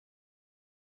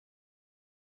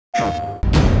In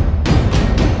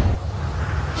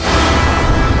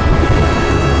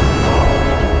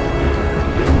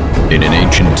an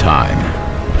ancient time,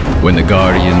 when the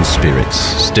guardian spirits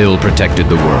still protected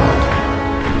the world,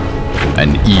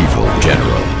 an evil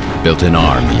general built an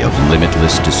army of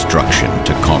limitless destruction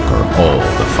to conquer all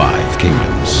the 5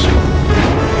 kingdoms.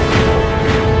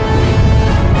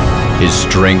 His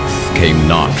strength came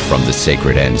not from the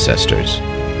sacred ancestors,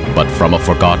 but from a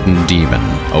forgotten demon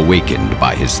awakened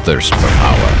by his thirst for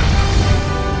power.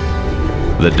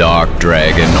 The Dark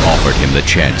Dragon offered him the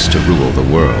chance to rule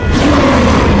the world,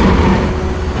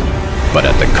 but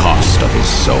at the cost of his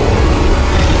soul.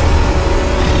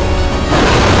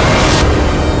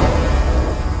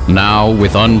 Now,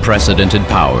 with unprecedented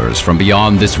powers from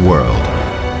beyond this world,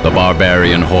 the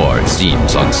barbarian horde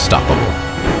seems unstoppable.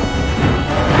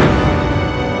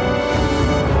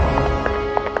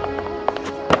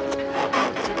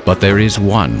 But there is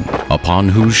one upon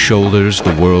whose shoulders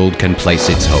the world can place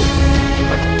its hope.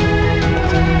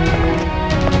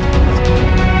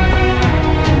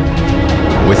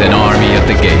 With an army at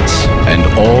the gates and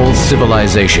all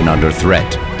civilization under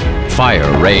threat, fire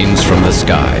rains from the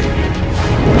sky.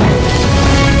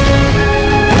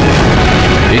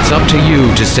 It's up to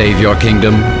you to save your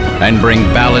kingdom and bring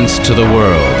balance to the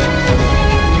world.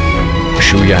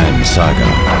 Shuyan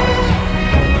Saga.